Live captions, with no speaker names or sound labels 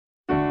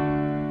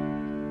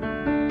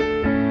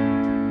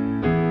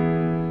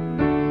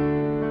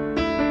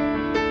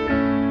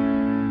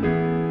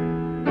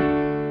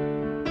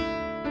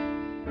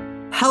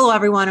Hello,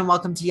 everyone, and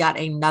welcome to yet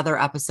another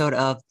episode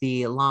of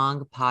the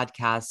Long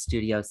Podcast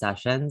Studio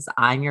Sessions.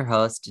 I'm your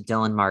host,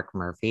 Dylan Mark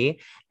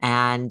Murphy,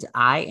 and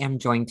I am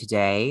joined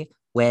today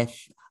with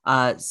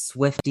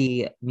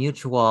Swifty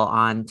Mutual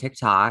on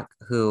TikTok,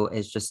 who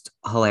is just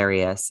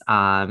hilarious.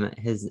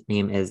 His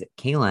name is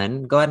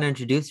Kalen. Go ahead and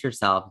introduce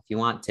yourself if you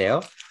want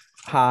to.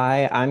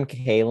 Hi, I'm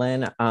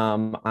Kaylin.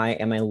 I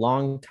am a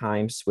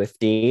longtime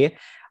Swiftie.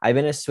 I've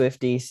been a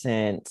Swiftie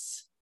since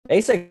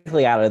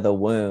basically out of the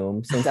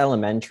womb, since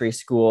elementary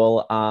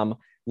school.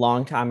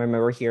 Long time. I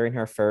remember hearing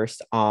her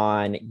first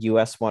on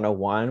US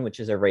 101, which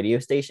is a radio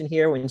station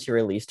here when she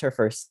released her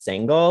first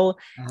single.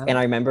 And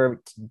I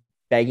remember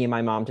begging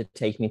my mom to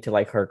take me to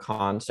like her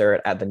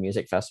concert at the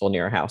music festival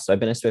near her house. So I've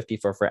been a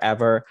Swiftie for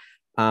forever.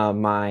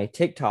 My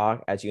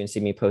TikTok, as you can see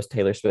me post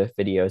Taylor Swift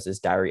videos, is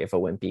Diary of a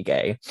Wimpy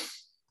Gay.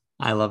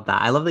 I love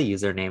that. I love the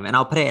username, and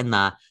I'll put it in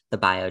the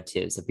bio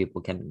too, so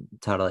people can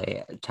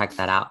totally check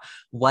that out.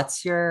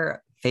 What's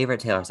your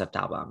favorite Taylor Swift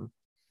album?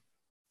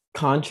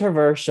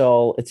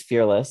 Controversial. It's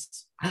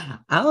Fearless.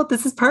 Oh,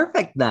 this is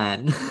perfect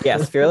then.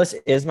 Yes, Fearless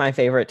is my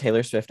favorite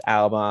Taylor Swift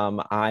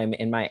album. I'm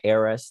in my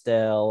era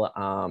still.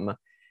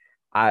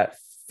 I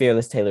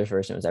Fearless Taylor's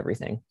version was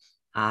everything.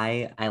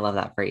 I love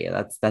that for you.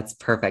 That's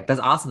perfect. That's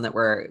awesome that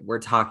we're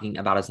talking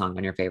about a song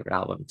on your favorite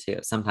album too.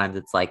 Sometimes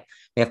it's like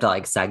we have to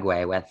like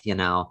segue with,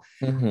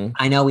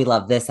 I know we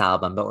love this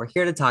album, but we're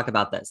here to talk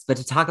about this. But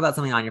to talk about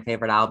something on your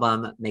favorite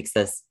album makes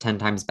this 10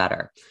 times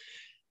better.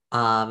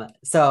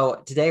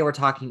 So today we're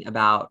talking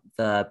about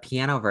the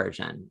piano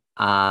version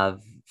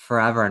of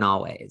Forever and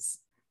Always,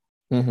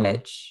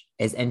 which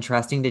is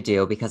interesting to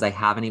do because I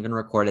haven't even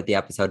recorded the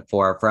episode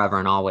for Forever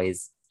and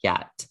Always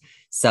yet.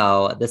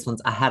 So this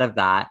one's ahead of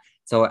that.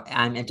 So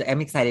I'm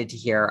excited to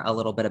hear a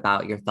little bit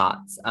about your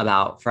thoughts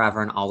about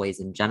Forever and Always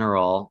in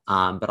general,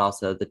 but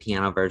also the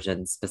piano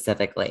version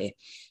specifically.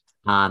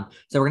 So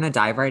we're going to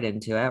dive right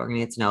into it. We're going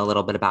to get to know a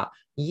little bit about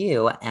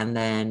you and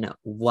then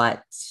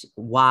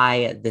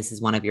why this is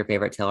one of your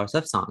favorite Taylor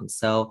Swift songs.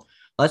 So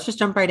let's just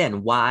jump right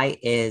in. Why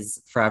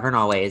is Forever and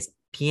Always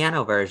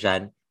piano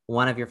version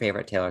one of your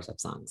favorite Taylor Swift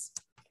songs?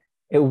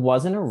 It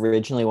wasn't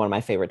originally one of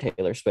my favorite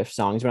Taylor Swift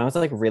songs. When I was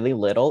like really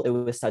little, it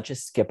was such a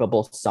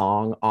skippable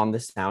song on the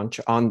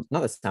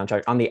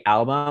soundtrack, on the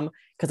album,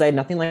 because I had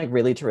nothing like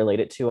really to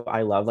relate it to.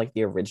 I love like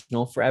the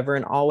original Forever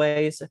and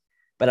Always.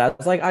 But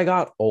as like I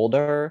got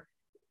older,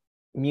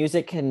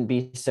 music can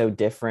be so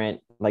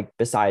different, like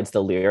besides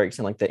the lyrics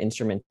and like the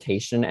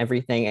instrumentation and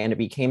everything. And it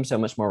became so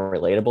much more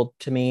relatable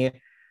to me.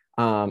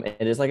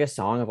 It is like a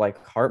song of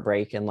like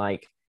heartbreak and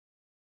like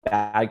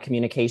bad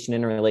communication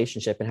in a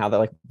relationship and how that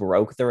like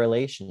broke the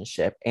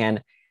relationship.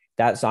 And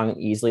that song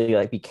easily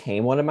like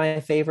became one of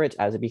my favorites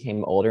as it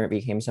became older. It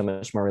became so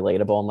much more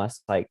relatable.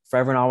 Unless like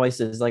Forever and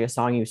Always is like a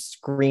song you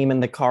scream in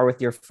the car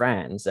with your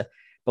friends,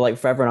 but like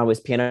Forever and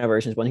Always piano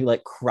version is one you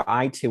like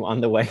cry to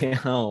on the way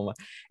home.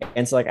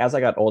 And so like as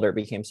I got older, it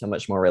became so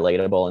much more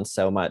relatable and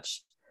so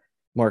much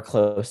more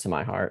close to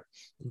my heart.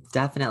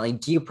 Definitely.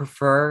 Do you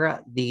prefer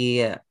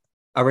the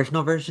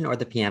original version or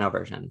the piano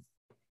version?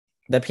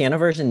 The piano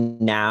version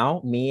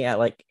now, me at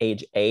like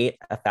age 8,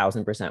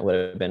 1,000%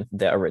 would have been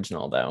the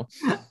original though.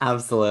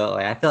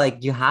 Absolutely. I feel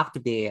like you have to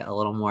be a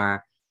little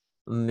more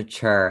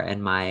mature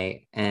in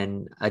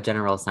a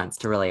general sense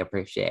to really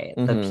appreciate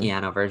the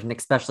piano version,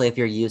 especially if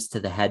you're used to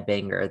the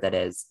headbanger that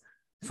is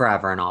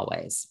Forever and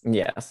Always.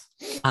 Yes.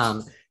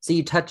 So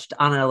you touched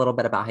on it a little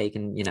bit about how you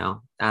can,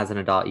 as an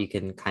adult, you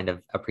can kind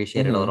of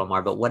appreciate it a little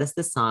more, but what does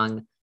this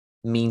song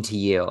mean to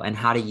you and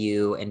how do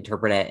you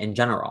interpret it in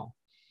general?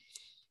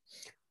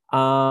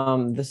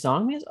 The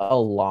song means a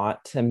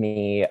lot to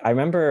me. I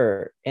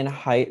remember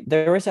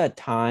there was a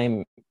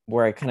time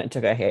where I kind of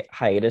took a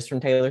hiatus from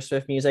Taylor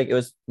Swift music. It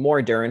was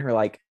more during her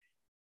like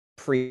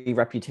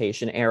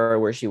pre-Reputation era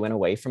where she went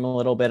away from a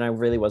little bit. And I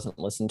really wasn't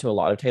listening to a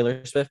lot of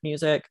Taylor Swift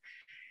music.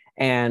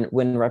 And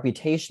when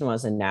Reputation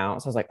was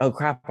announced, I was like, oh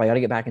crap, I got to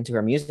get back into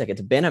her music.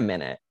 It's been a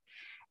minute.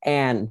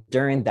 And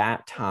during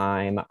that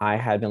time, I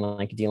had been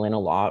like dealing a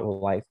lot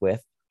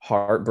with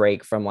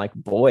heartbreak from like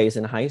boys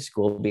in high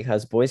school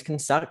because boys can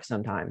suck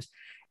sometimes.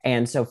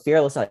 And so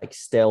Fearless like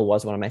still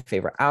was one of my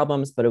favorite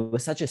albums, but it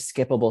was such a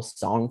skippable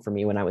song for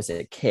me when I was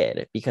a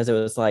kid because it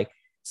was like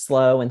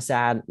slow and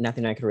sad,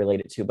 nothing I could relate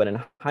it to. But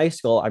in high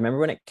school, I remember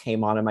when it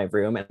came on in my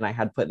room and I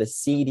had put the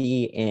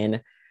CD in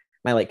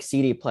my like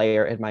CD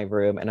player in my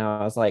room and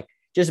I was like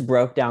just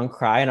broke down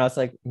crying. I was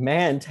like,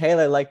 man,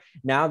 Taylor, like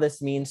now this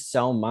means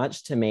so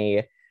much to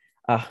me.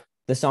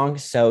 The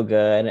song's so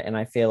good and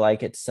I feel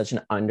like it's such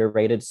an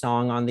underrated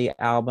song on the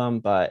album,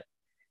 but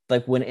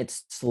like when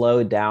it's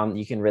slowed down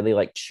you can really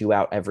like chew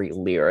out every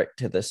lyric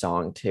to the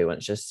song too, and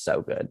it's just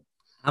so good.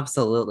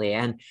 Absolutely.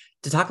 And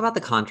to talk about the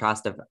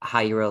contrast of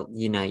how you were,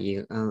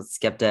 you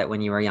skipped it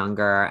when you were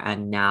younger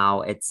and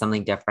now it's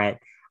something different.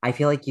 I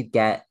feel like you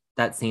get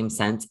that same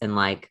sense in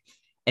like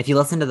if you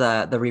listen to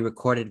the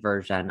re-recorded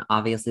version,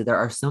 obviously there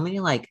are so many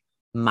like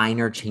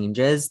minor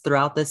changes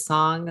throughout this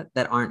song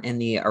that aren't in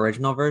the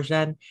original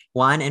version.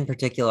 One in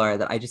particular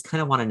that I just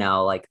kind of want to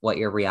know like what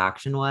your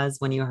reaction was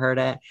when you heard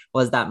it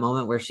was that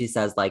moment where she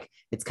says like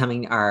it's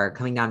coming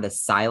down to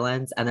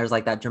silence and there's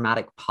like that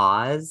dramatic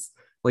pause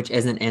which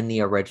isn't in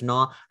the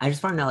original. I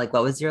just want to know like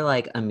what was your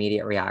like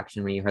immediate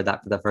reaction when you heard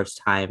that for the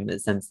first time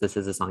since this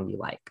is a song you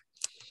like?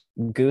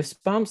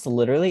 Goosebumps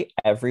literally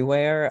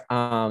everywhere.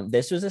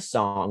 This was a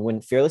song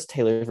when Fearless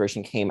Taylor's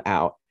version came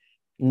out.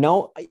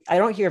 No, I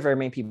don't hear very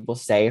many people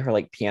say her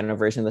like piano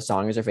version of the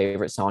song is their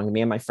favorite song.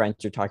 Me and my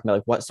friends are talking about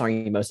like what song are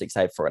you most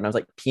excited for? And I was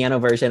like, piano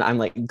version, I'm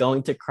like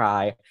going to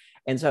cry.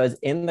 And so I was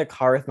in the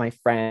car with my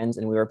friends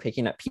and we were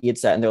picking up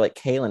pizza and they're like,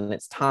 Kaylin,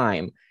 it's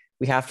time.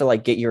 We have to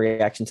like get your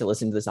reaction to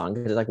listen to the song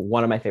because it's like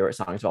one of my favorite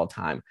songs of all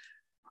time.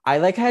 I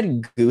like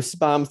had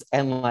goosebumps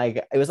and like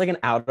it was like an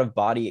out of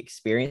body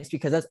experience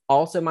because that's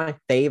also my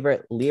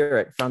favorite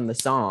lyric from the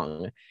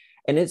song.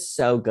 And it's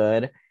so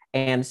good.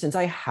 And since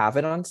I have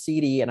it on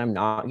CD and I'm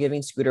not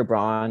giving Scooter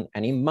Braun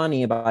any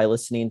money by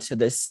listening to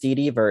the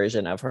CD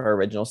version of her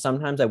original,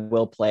 sometimes I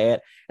will play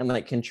it and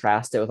like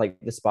contrast it with like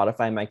the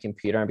Spotify on my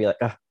computer and be like,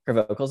 oh, her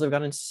vocals have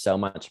gotten so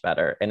much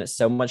better. And it's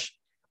so much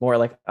more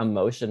like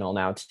emotional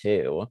now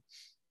too.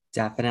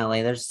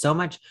 Definitely. There's so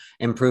much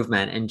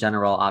improvement in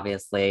general,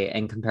 obviously,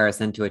 in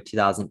comparison to a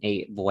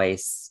 2008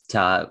 voice,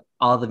 to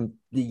all the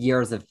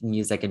years of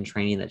music and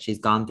training that she's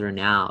gone through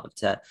now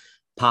to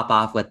pop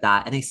off with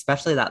that. And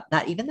especially that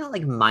even that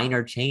like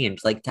minor change,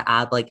 like to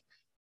add like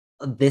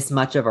this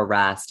much of a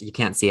rest. You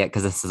can't see it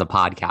because this is a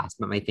podcast,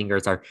 but my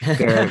fingers are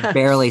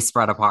barely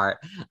spread apart.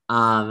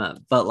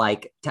 But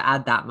like to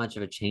add that much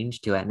of a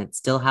change to it and it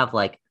still have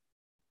like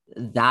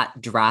that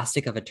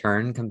drastic of a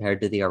turn compared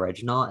to the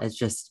original is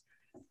just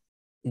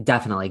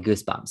definitely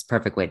goosebumps.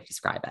 Perfect way to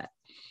describe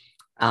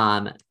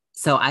it.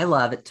 So I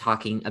love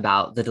talking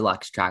about the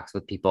deluxe tracks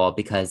with people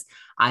because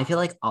I feel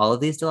like all of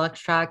these deluxe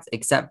tracks,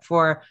 except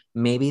for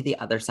maybe The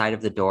Other Side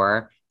of the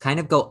Door, kind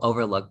of go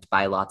overlooked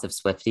by lots of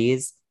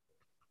Swifties.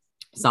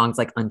 Songs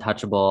like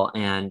Untouchable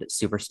and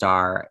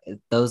Superstar,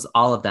 those,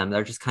 all of them,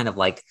 they're just kind of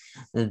like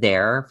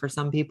there for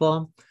some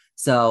people.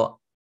 So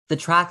the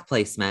track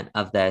placement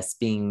of this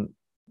being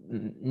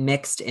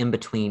mixed in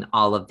between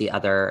all of the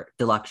other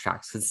deluxe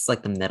tracks, because it's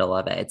like the middle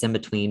of it. It's in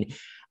between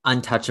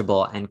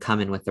Untouchable and Come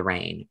In With the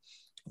Rain.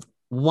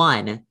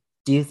 One,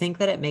 do you think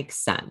that it makes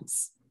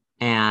sense?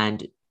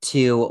 And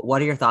two,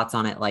 what are your thoughts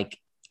on it, like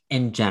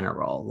in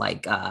general,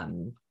 like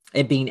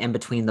it being in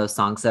between those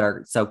songs that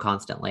are so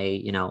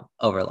constantly,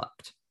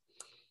 overlooked?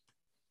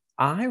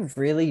 I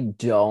really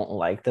don't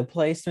like the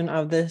placement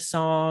of this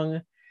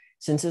song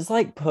since it's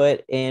like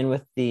put in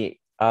with the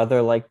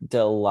other like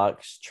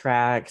deluxe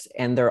tracks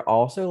and they're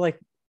also like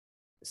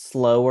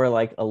slower,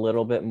 like a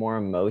little bit more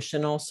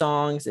emotional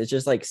songs. It's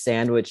just like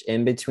sandwiched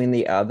in between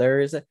the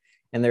others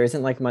and there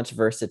isn't like much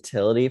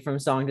versatility from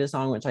song to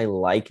song, which I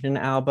like in an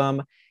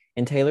album.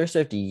 And Taylor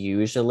Swift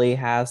usually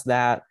has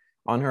that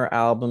on her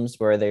albums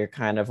where they're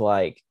kind of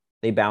like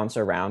they bounce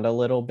around a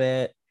little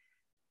bit.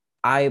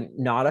 I'm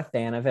not a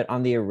fan of it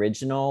on the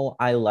original.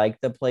 I like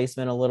the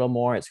placement a little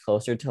more. It's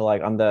closer to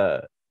like on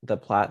the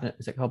platinum.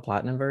 Is it called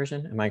platinum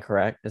version? Am I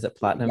correct? Is it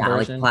platinum Yeah, like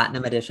version?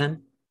 Platinum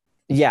Edition.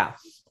 Yeah.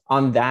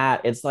 On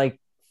that, it's like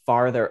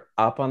farther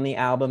up on the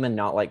album and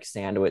not like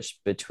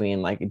sandwiched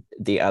between like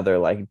the other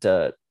like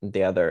the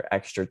other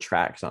extra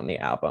tracks on the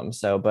album.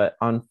 So, but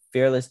on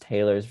Fearless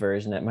Taylor's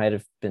version, it might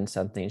have been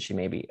something she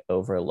maybe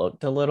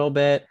overlooked a little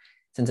bit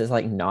since it's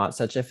like not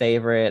such a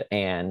favorite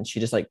and she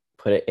just like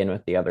put it in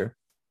with the other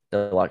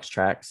deluxe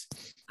tracks.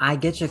 I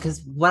get you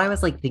because what I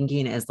was like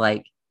thinking is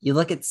like you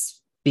look at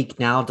Speak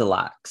Now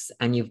Deluxe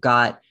and you've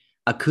got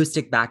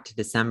Acoustic Back to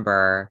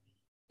December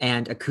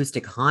and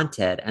Acoustic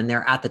Haunted, and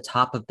they're at the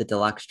top of the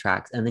deluxe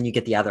tracks, and then you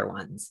get the other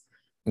ones.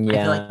 I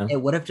feel like Yeah,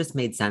 it would have just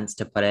made sense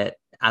to put it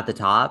at the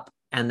top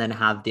and then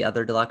have the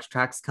other deluxe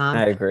tracks I come.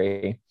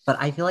 agree. But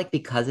I feel like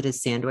because it is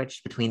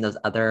sandwiched between those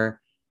other,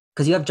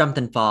 because you have Jump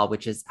and Fall,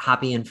 which is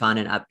happy and fun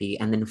and upbeat,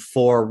 and then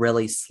four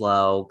really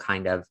slow,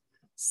 kind of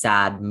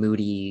sad,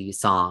 moody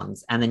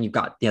songs. And then you've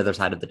got The Other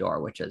Side of the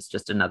Door, which is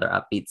just another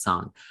upbeat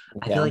song.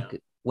 I feel Yeah.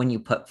 like when you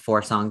put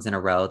four songs in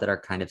a row that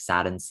are kind of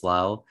sad and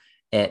slow,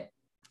 it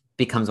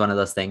becomes one of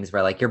those things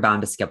where like you're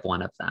bound to skip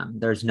one of them.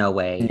 There's no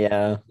way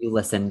Yeah. you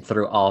listen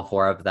through all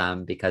four of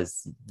them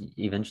because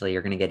eventually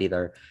you're going to get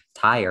either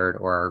tired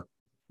or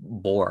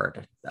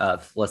bored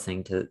of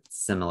listening to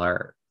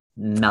similar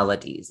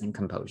melodies and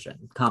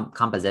composition,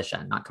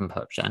 not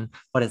composition.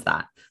 What is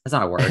that? That's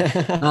not a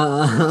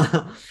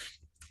word.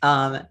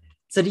 Um,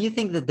 so do you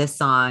think that this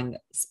song,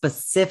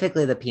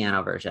 specifically the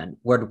piano version,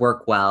 would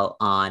work well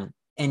on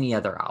any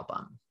other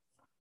album?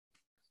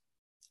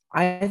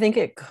 I think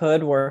it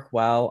could work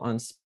well on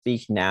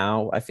Speak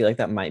Now. I feel like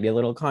that might be a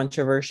little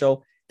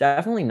controversial.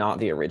 Definitely not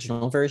the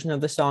original version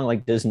of the song,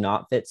 like does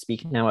not fit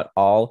Speak Now at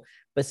all.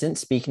 But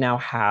since Speak Now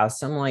has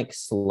some like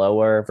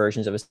slower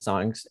versions of his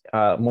songs,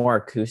 more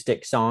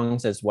acoustic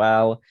songs as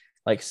well,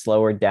 like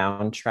slower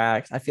down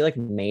tracks, I feel like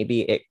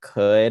maybe it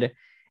could.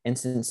 And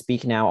since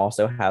Speak Now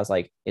also has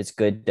like its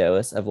good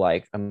dose of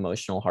like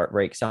emotional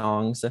heartbreak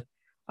songs,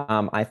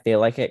 I feel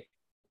like it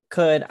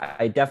could.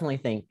 I definitely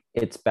think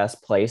it's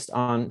best placed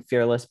on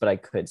Fearless, but I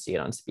could see it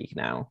on Speak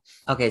Now.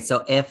 Okay,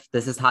 so if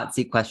this is hot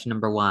seat question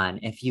number one,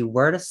 if you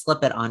were to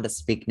slip it onto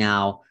Speak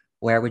Now,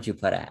 where would you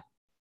put it?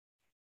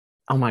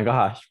 Oh my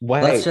gosh.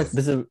 Let's Wait, just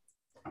this is go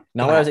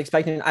not what I ahead. was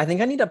expecting. I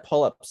think I need to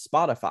pull up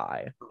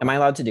Spotify. Am I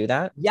allowed to do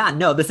that? Yeah,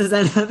 no, this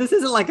isn't this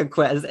isn't like a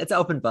quiz. It's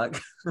open book.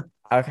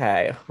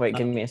 Okay, wait,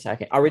 give me a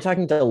second. Are we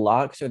talking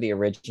deluxe or the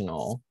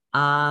original?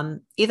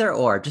 Either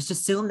or. Just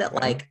assume that Okay.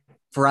 like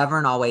Forever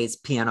and Always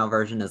piano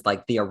version is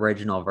like the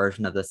original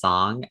version of the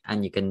song,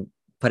 and you can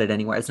put it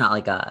anywhere. It's not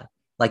like a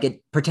like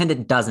it pretend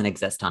it doesn't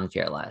exist on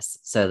Fearless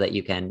so that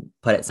you can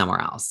put it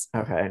somewhere else.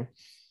 Okay.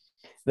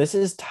 This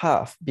is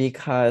tough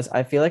because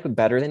I feel like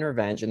Better Than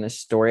Revenge and the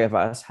Story of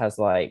Us has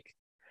like,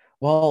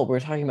 well, we're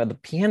talking about the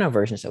piano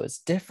version, so it's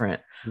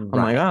different. Oh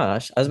my Right.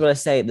 gosh. I was about to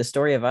say the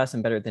Story of Us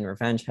and Better Than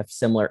Revenge have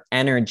similar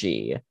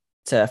energy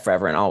to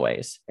Forever and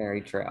Always.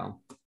 Very true.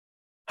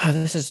 Oh,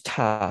 this is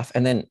tough.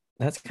 And then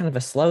that's kind of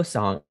a slow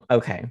song.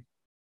 Okay.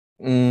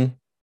 Mm,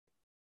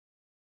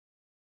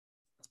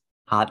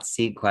 Hot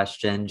seat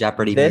question,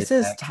 Jeopardy this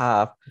is music.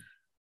 tough.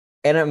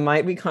 And it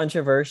might be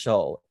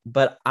controversial,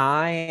 but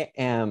I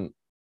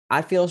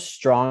feel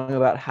strong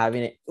about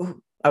having it.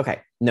 Ooh,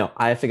 okay. No,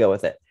 I have to go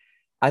with it.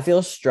 I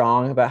feel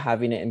strong about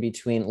having it in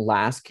between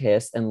Last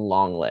Kiss and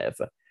Long Live.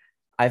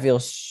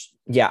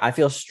 Yeah, I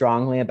feel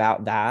strongly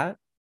about that.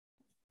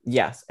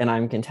 Yes, and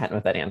I'm content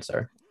with that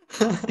answer.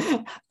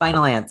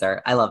 Final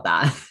answer. I love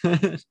that.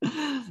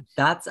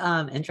 That's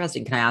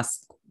interesting. Can I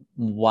ask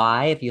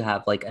why, if you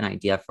have like an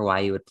idea for why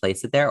you would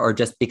place it there, or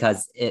just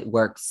because it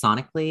works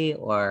sonically,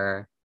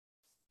 or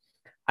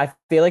I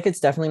feel like it's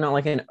definitely not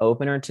like an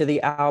opener to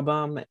the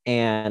album,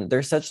 and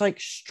there's such like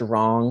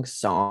strong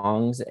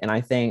songs, and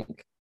I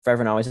think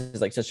Forever and Always is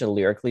like such a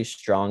lyrically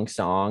strong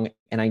song,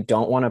 and I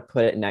don't want to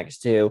put it next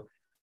to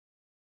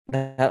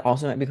that.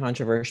 Also might be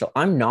controversial.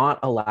 I'm not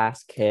a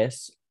Last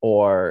Kiss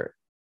or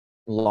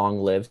Long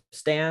Live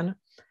stan.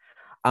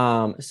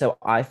 So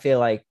I feel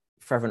like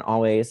Forever and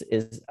Always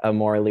is a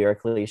more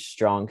lyrically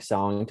strong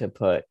song to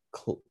put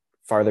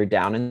farther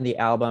down in the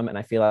album. And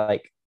I feel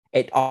like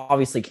it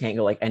obviously can't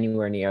go like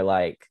anywhere near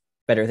like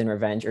Better Than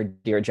Revenge or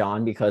Dear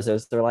John because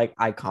they're like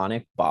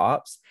iconic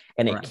bops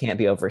and it right. can't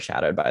be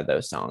overshadowed by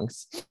those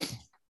songs.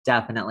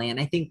 Definitely. And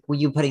I think when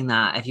you putting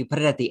that, if you put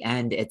it at the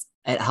end, it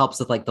helps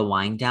with like the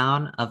wind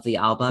down of the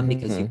album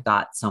because Mm-hmm. you've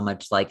got so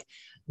much like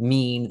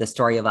Mean, The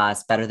Story of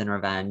Us, Better Than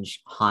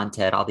Revenge,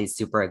 Haunted, all these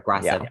super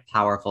aggressive, Yeah.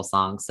 powerful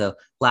songs. So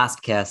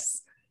Last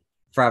Kiss,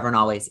 Forever and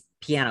Always,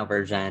 piano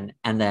version,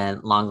 and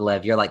then Long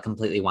Live, you're like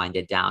completely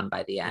winded down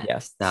by the end.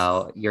 Yes.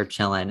 So you're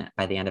chilling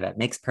by the end of it.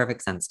 Makes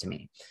perfect sense to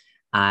me.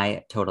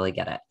 I totally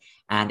get it.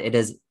 And it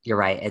is, you're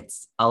right.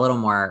 It's a little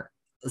more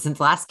since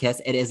Last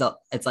Kiss,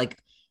 it's like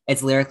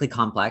it's lyrically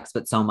complex,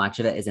 but so much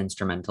of it is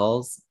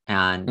instrumentals.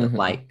 And Mm-hmm.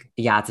 like,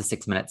 yeah, it's a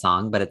 6 minute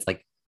song, but it's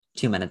like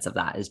 2 minutes of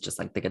that is just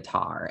like the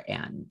guitar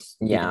and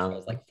the intro Yeah.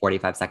 is like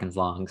 45 seconds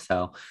long.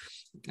 So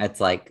it's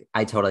like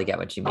I totally get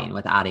what you mean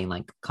with adding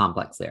like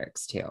complex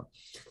lyrics too.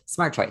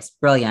 Smart choice.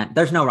 Brilliant.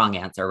 There's no wrong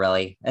answer,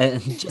 really.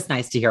 Just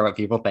nice to hear what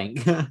people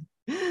think.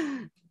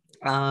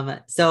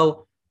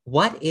 So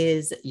what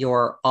is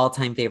your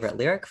all-time favorite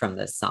lyric from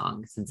this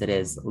song since it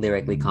is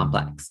lyrically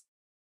complex?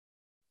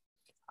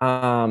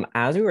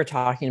 As we were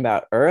talking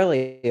about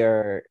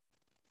earlier,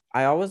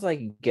 I always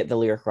like get the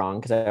lyric wrong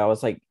because I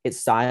always like it's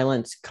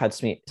silence,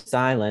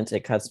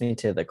 it cuts me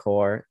to the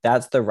core.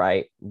 That's the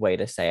right way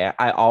to say it.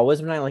 I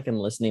always when I like am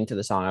listening to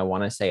the song, I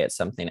want to say it's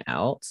something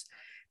else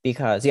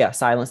because yeah,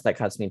 silence that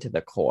cuts me to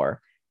the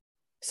core.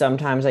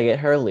 Sometimes I get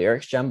her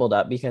lyrics jumbled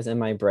up because in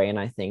my brain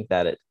I think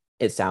that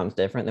it sounds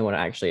different than what it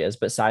actually is.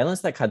 But silence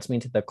that cuts me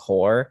to the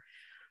core,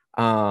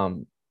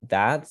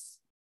 that's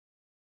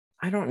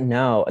I don't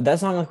know. That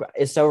song like,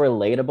 is so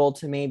relatable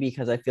to me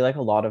because I feel like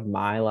a lot of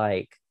my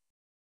like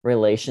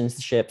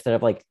relationships that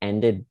have like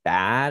ended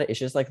bad, it's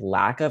just like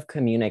lack of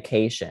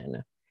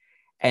communication.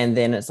 And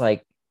then it's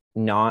like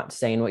not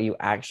saying what you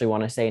actually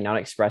want to say, not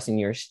expressing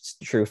your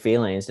true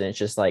feelings. And it's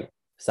just like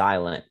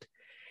silent.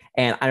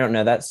 And I don't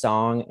know that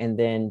song. And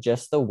then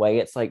just the way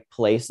it's like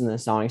placed in the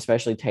song,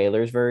 especially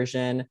Taylor's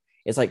version,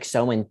 is like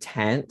so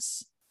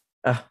intense.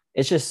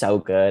 It's just so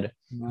good.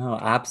 No,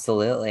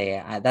 absolutely.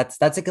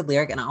 That's a good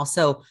lyric. And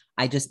also,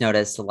 I just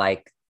noticed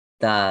like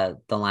the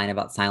line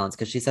about silence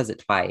because she says it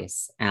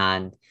twice,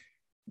 and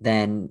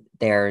then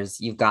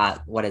you've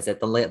got what is it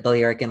the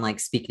lyric in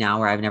like Speak Now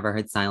where I've never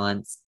heard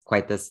silence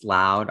quite this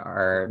loud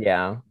or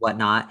Yeah.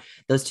 whatnot.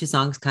 Those two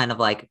songs kind of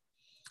like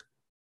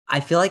I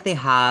feel like they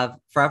have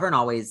Forever and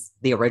Always,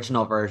 the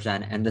original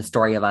version, and The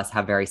Story of Us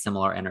have very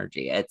similar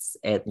energy. It's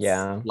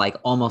Yeah. like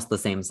almost the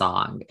same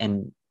song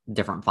in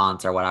different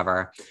fonts or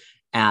whatever.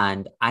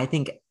 And I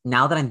think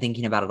now that I'm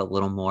thinking about it a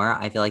little more,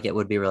 I feel like it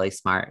would be really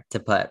smart to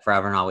put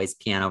Forever and Always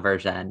piano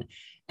version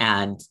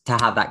and to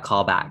have that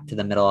callback to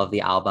the middle of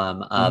the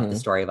album of The Mm-hmm.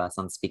 Story of Us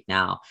on Speak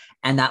Now.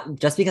 And that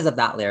just because of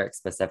that lyric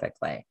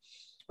specifically,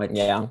 which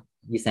Yeah.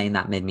 you saying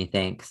that made me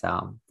think.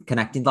 So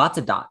connecting lots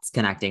of dots,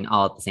 connecting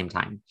all at the same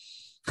time.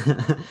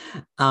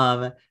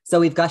 So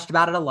we've gushed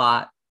about it a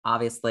lot.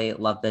 Obviously,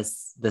 love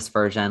this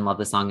version, love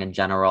the song in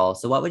general.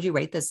 So what would you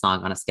rate this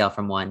song on a scale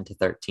from 1 to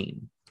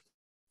 13?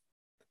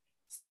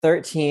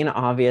 13,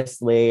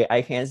 obviously.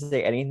 I can't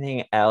say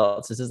anything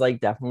else. This is like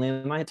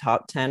definitely my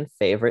top 10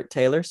 favorite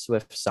Taylor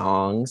Swift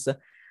songs.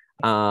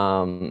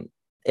 Um,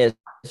 it's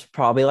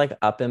probably like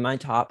up in my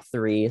top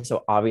three.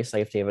 So obviously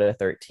I have to give it a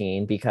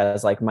 13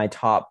 because like my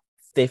top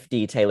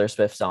 50 Taylor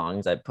Swift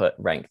songs I put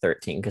rank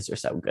 13 because they're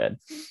so good.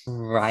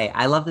 Right.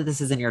 I love that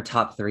this is in your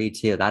top three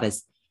too.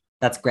 That's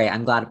great.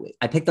 I'm glad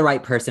I picked the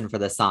right person for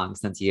this song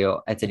since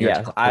it's in your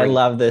Yes, top I three.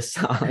 love this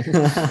song.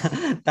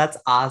 That's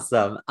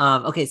awesome.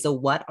 Okay, so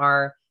what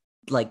are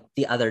like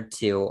the other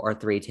two or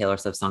three Taylor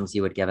Swift songs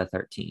you would give a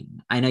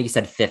 13? I know you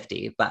said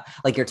 50, but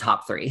like your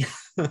top three.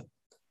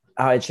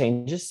 It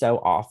changes so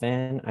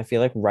often. I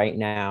feel like right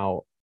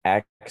now,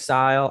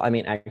 Exile. I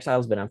mean,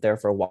 Exile's been up there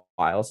for a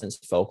while since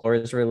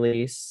Folklore's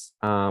release.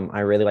 I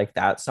really like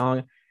that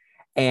song.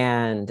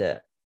 And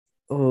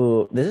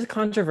oh, this is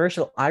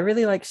controversial. I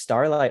really like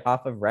Starlight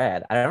off of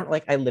Red.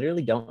 I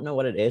literally don't know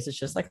what it is. It's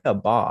just like a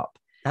bop.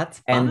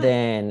 That's And fun.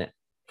 then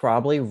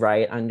probably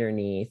right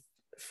underneath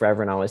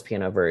Forever and Always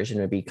piano version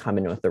would be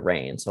Coming with the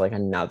Rain. So like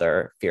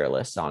another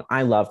Fearless song.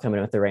 I love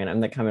Coming with the Rain. I'm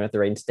the Coming with the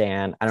Rain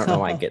stan. I don't know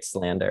why I get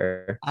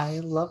slander. I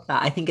love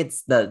that. I think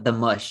it's the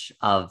mush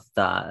of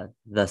the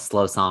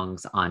slow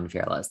songs on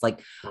Fearless. Like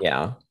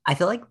Yeah. I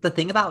feel like the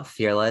thing about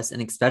Fearless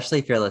and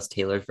especially Fearless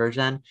Taylor's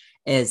version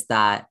is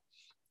that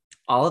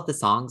all of the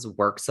songs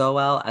work so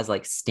well as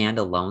like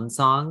standalone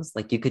songs.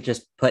 Like you could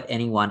just put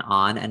anyone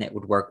on and it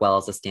would work well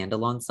as a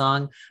standalone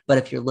song. But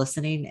if you're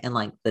listening in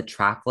like the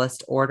track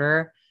list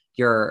order,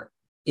 you're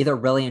either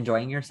really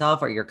enjoying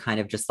yourself or you're kind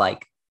of just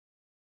like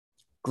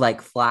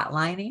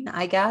flatlining,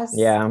 I guess.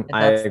 Yeah, If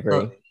I that's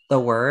agree. the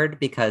word,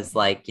 because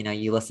like,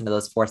 you listen to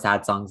those four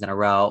sad songs in a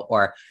row,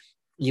 or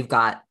you've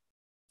got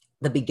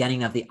the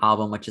beginning of the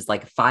album, which is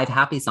like five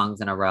happy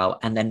songs in a row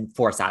and then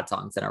four sad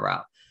songs in a row.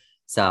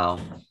 So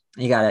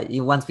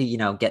once we,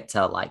 get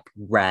to like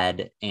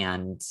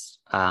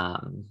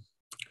um,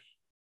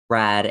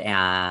 Red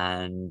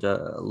and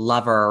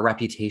Lover,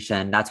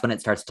 Reputation, that's when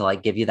it starts to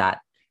like give you that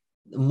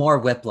more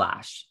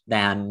whiplash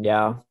than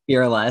Yeah.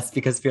 Fearless,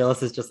 because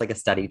Fearless is just like a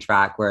steady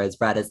track, whereas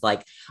Red is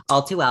like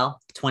All Too Well,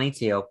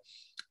 22.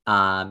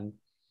 Um,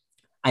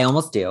 I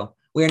almost do.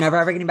 We're never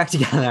ever getting back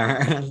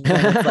together. And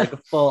then it's like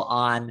full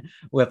on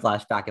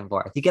whiplash back and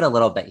forth. You get a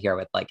little bit here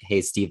with like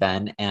Hey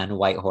Steven and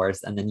White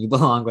Horse, and then You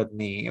Belong with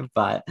Me.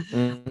 But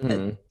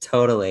Mhm.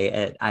 totally,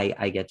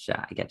 I get you.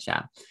 I get you.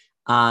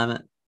 Um,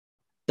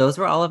 those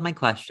were all of my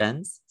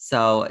questions.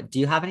 So, do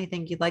you have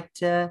anything you'd like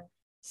to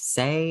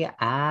say,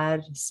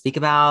 add, speak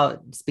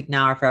about, speak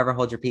now or forever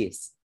hold your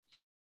peace?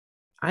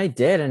 I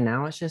did, and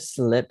now it's just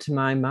slipped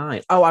my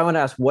mind. Oh, I want to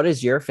ask, what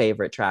is your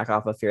favorite track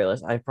off of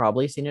Fearless? I've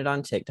probably seen it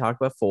on TikTok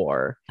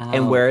before.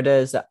 And Oh, where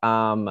does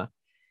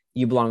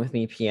You Belong with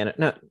Me piano?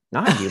 No,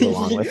 not You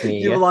Belong with you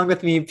Me. belong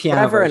with me, piano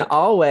Forever and version.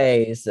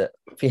 Always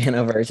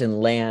piano version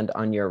land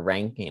on your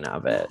ranking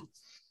of it.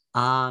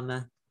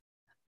 Um,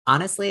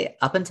 honestly,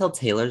 up until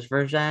Taylor's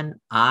version,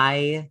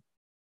 I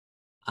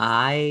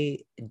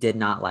did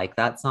not like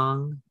that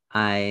song.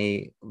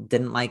 I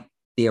didn't like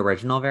the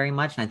original very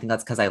much, and I think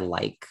that's because I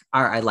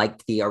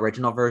liked the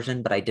original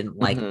version, but I didn't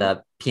like Mm-hmm.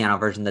 the piano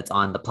version that's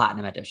on the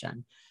Platinum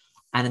Edition.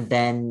 And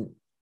then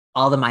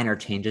all the minor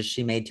changes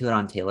she made to it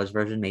on Taylor's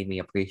version made me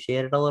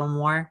appreciate it a little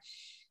more.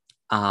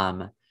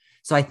 Um,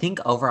 so I think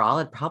overall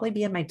it'd probably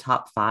be in my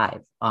top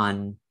five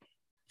on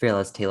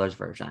Fearless Taylor's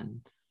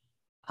version.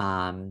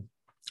 Um,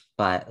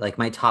 but like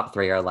my top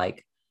three are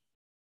like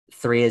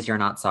three is You're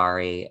Not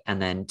Sorry, and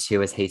then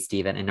two is Hey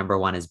Steven, and number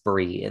one is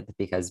Breathe,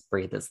 because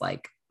Breathe is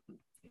like,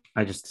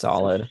 I just,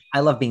 Solid.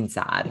 I love being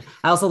sad.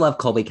 I also love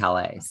Colby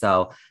Calais.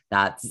 So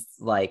that's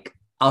like,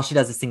 all she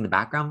does is sing the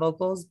background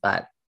vocals,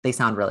 but they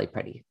sound really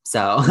pretty.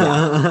 So,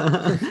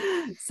 Yeah.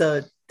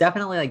 so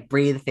definitely like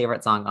Breathe,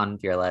 favorite song on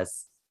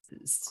Fearless,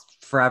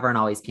 Forever and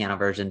Always piano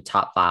version,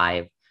 top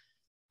five.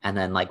 And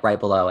then like right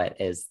below it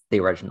is the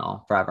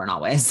original Forever and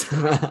Always.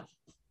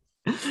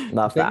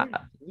 Love But that.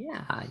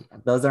 yeah,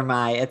 those are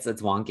it's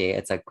wonky.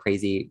 It's a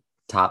crazy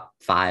top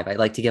five. I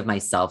like to give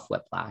myself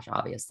whiplash,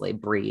 obviously.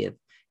 Breathe.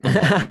 And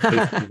then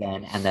Hey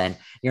Steven, and then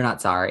You're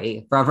Not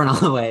Sorry. Forever and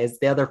Always.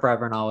 The other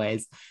Forever and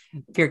Always.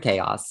 Pure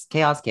chaos.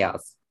 Chaos,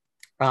 chaos.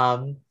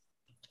 Um,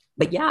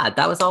 but yeah,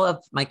 that was all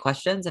of my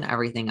questions and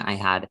everything I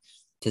had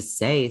to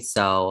say.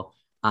 So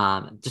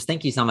just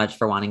thank you so much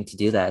for wanting to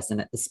do this.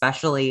 And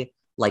especially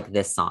like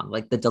this song,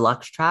 like the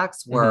deluxe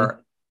tracks Mhm.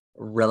 were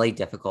really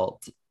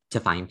difficult to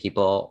find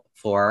people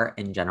for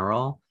in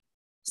general.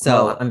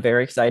 Well, So I'm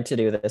very excited to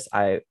do this.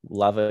 I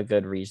love a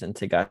good reason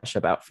to gush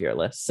about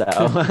Fearless. So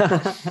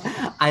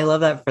I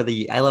love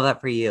that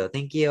for you.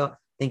 Thank you.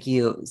 Thank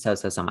you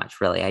so much.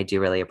 Really. I do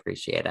really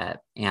appreciate it.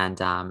 And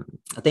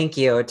thank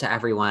you to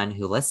everyone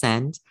who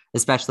listened,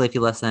 especially if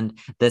you listened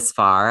this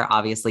far.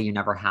 Obviously, you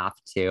never have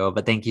to,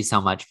 but thank you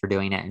so much for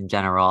doing it in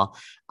general.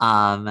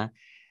 Um,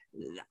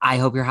 I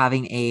hope you're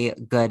having a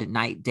good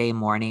night, day,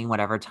 morning,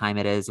 whatever time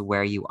it is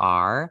where you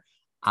are.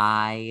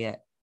 I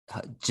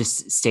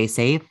just stay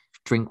safe,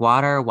 drink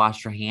water,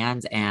 wash your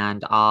hands,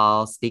 and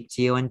I'll speak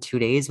to you in 2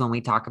 days when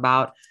we talk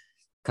about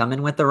Come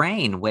In With the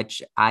Rain,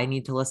 which I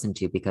need to listen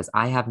to because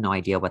I have no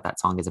idea what that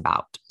song is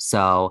about.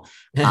 So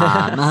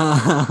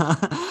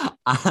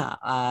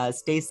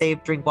stay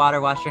safe, drink water,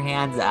 wash your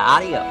hands.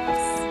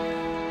 Adios.